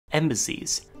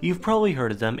Embassies. You've probably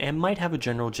heard of them and might have a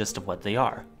general gist of what they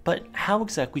are, but how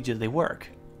exactly do they work?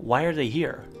 Why are they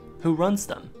here? Who runs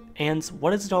them? And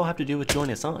what does it all have to do with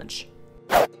Julian Assange?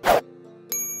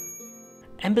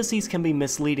 Embassies can be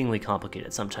misleadingly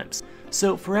complicated sometimes,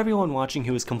 so for everyone watching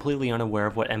who is completely unaware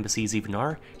of what embassies even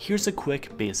are, here's a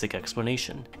quick, basic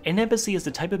explanation. An embassy is the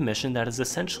type of mission that is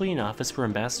essentially an office for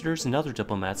ambassadors and other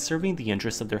diplomats serving the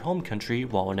interests of their home country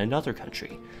while in another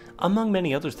country. Among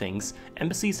many other things,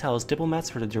 embassies house diplomats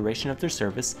for the duration of their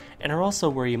service and are also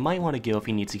where you might want to go if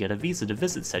you need to get a visa to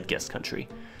visit said guest country.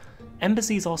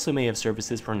 Embassies also may have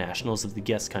services for nationals of the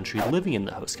guest country living in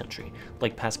the host country,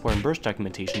 like passport and birth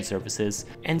documentation services,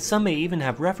 and some may even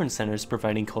have reference centers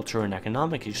providing cultural and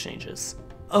economic exchanges.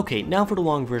 Okay, now for the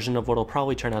long version of what will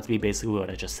probably turn out to be basically what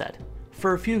I just said.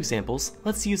 For a few examples,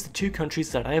 let's use the two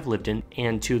countries that I have lived in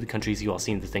and two of the countries you all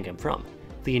seem to think I'm from,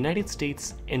 the United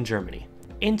States and Germany.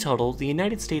 In total, the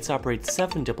United States operates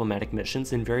 7 diplomatic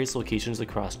missions in various locations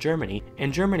across Germany,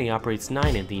 and Germany operates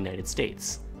 9 in the United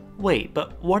States. Wait,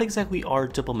 but what exactly are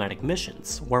diplomatic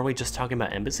missions? Weren't we just talking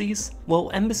about embassies? Well,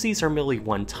 embassies are merely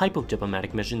one type of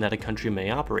diplomatic mission that a country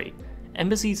may operate.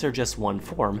 Embassies are just one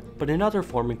form, but another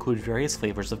form includes various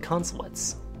flavors of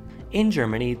consulates. In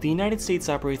Germany, the United States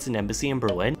operates an embassy in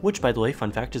Berlin, which by the way,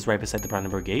 fun fact, is right beside the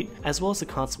Brandenburg Gate, as well as a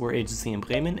consular agency in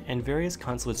Bremen and various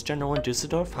consulates general in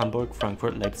Düsseldorf, Hamburg,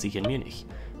 Frankfurt, Leipzig, and Munich.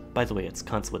 By the way, it's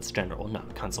consulates general,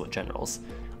 not consulate generals.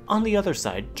 On the other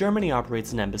side, Germany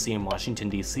operates an embassy in Washington,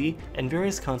 D.C., and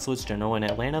various consulates general in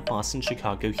Atlanta, Boston,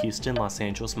 Chicago, Houston, Los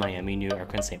Angeles, Miami, New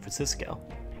York, and San Francisco.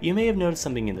 You may have noticed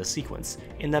something in this sequence,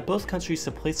 in that both countries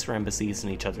have placed their embassies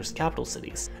in each other's capital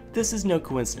cities. This is no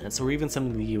coincidence, or even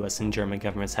something the US and German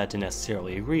governments had to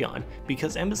necessarily agree on,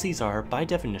 because embassies are, by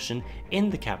definition, in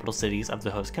the capital cities of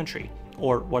the host country,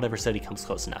 or whatever city comes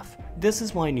close enough. This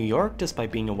is why New York,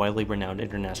 despite being a widely renowned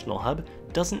international hub,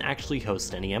 doesn't actually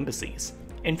host any embassies.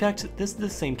 In fact, this is the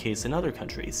same case in other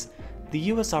countries. The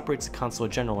US operates a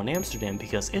consulate general in Amsterdam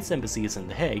because its embassy is in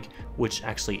The Hague, which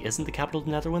actually isn't the capital of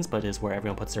the Netherlands but is where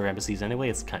everyone puts their embassies anyway,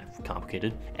 it's kind of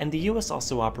complicated. And the US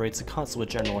also operates a consulate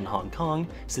general in Hong Kong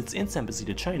since its embassy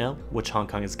to China, which Hong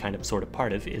Kong is kind of sort of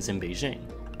part of, is in Beijing.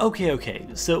 Okay,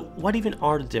 so what even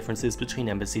are the differences between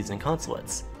embassies and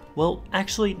consulates? Well,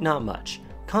 actually not much.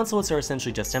 Consulates are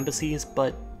essentially just embassies,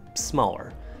 but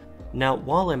smaller. Now,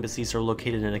 while embassies are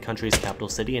located in a country's capital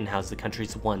city and house the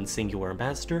country's one singular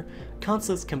ambassador,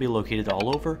 consulates can be located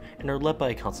all over and are led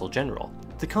by a consul general.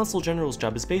 The consul general's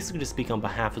job is basically to speak on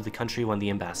behalf of the country when the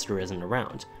ambassador isn't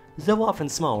around. Though often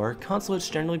smaller, consulates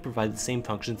generally provide the same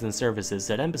functions and services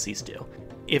that embassies do.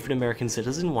 If an American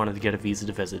citizen wanted to get a visa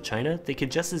to visit China, they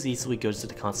could just as easily go to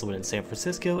the consulate in San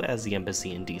Francisco as the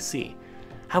embassy in DC.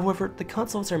 However, the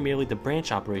consulates are merely the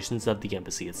branch operations of the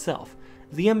embassy itself.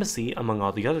 The embassy, among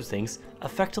all the other things,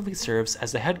 effectively serves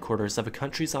as the headquarters of a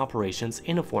country's operations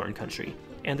in a foreign country,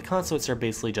 and the consulates are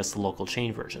basically just the local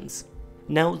chain versions.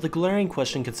 Now, the glaring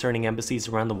question concerning embassies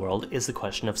around the world is the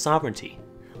question of sovereignty.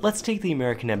 Let's take the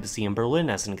American embassy in Berlin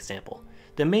as an example.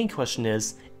 The main question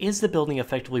is the building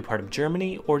effectively part of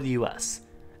Germany or the US?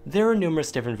 There are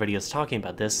numerous different videos talking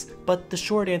about this, but the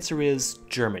short answer is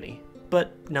Germany,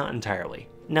 but not entirely.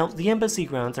 Now, the embassy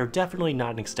grounds are definitely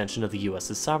not an extension of the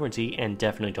US's sovereignty and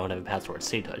definitely don't have a path towards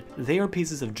statehood. They are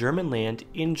pieces of German land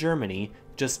in Germany,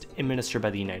 just administered by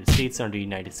the United States under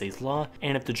United States law,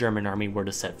 and if the German army were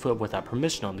to set foot without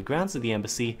permission on the grounds of the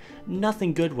embassy,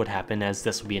 nothing good would happen as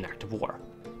this would be an act of war.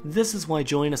 This is why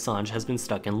Julian Assange has been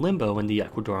stuck in limbo in the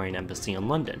Ecuadorian embassy in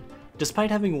London.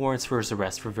 Despite having warrants for his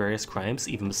arrest for various crimes,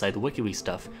 even beside the WikiLeaks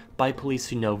stuff, by police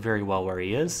who know very well where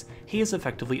he is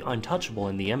effectively untouchable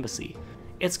in the embassy.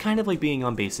 It's kind of like being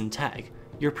on base in tag.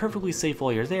 You're perfectly safe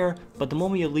while you're there, but the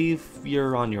moment you leave,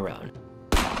 you're on your own.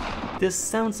 This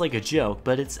sounds like a joke,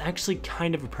 but it's actually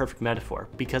kind of a perfect metaphor,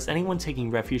 because anyone taking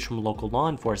refuge from local law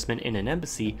enforcement in an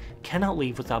embassy cannot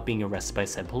leave without being arrested by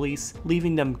said police,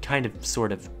 leaving them kind of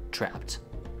sort of trapped.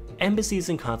 Embassies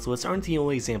and consulates aren't the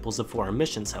only examples of foreign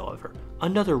missions, however.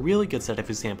 Another really good set of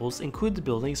examples include the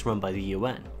buildings run by the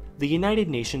UN. The United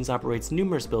Nations operates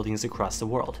numerous buildings across the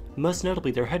world, most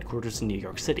notably their headquarters in New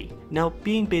York City. Now,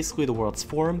 being basically the world's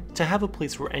forum, to have a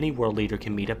place where any world leader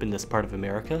can meet up in this part of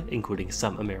America, including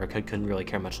some America couldn't really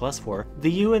care much less for,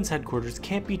 the UN's headquarters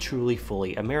can't be truly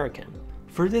fully American.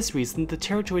 For this reason, the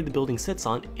territory the building sits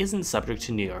on isn't subject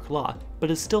to New York law,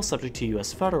 but is still subject to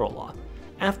US federal law.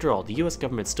 After all, the US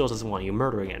government still doesn't want you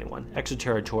murdering anyone,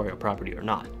 extraterritorial property or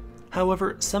not.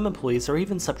 However, some employees are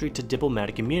even subject to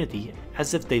diplomatic immunity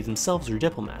as if they themselves are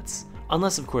diplomats,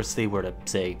 unless of course they were to,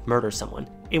 say, murder someone,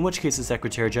 in which case the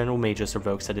Secretary General may just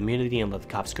revoke said immunity and let the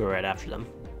cops go right after them.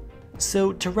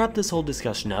 So to wrap this whole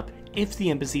discussion up, if the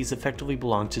embassies effectively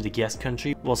belong to the guest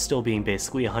country while still being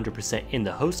basically 100% in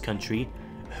the host country,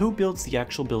 who builds the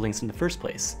actual buildings in the first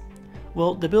place?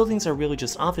 Well, the buildings are really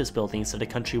just office buildings that a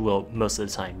country will, most of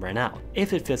the time, rent out,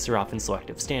 if it fits their often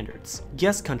selective standards.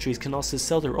 Guest countries can also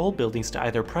sell their old buildings to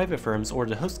either private firms or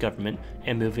the host government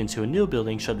and move into a new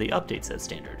building should they update said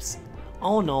standards.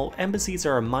 All in all, embassies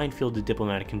are a minefield of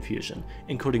diplomatic confusion,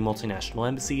 including multinational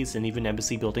embassies and even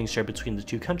embassy buildings shared between the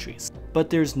two countries. But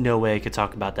there's no way I could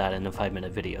talk about that in a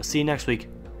 5-minute video. See you next week.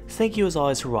 Thank you as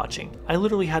always for watching. I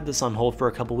literally had this on hold for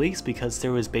a couple weeks because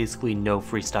there was basically no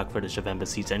free stock footage of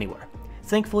embassies anywhere.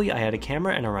 Thankfully, I had a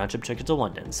camera and a round-trip ticket to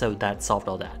London, so that solved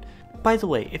all that. By the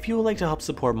way, if you would like to help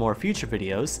support more future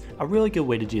videos, a really good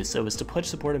way to do so is to pledge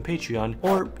support on Patreon,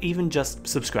 or even just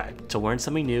subscribe to learn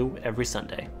something new every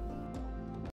Sunday.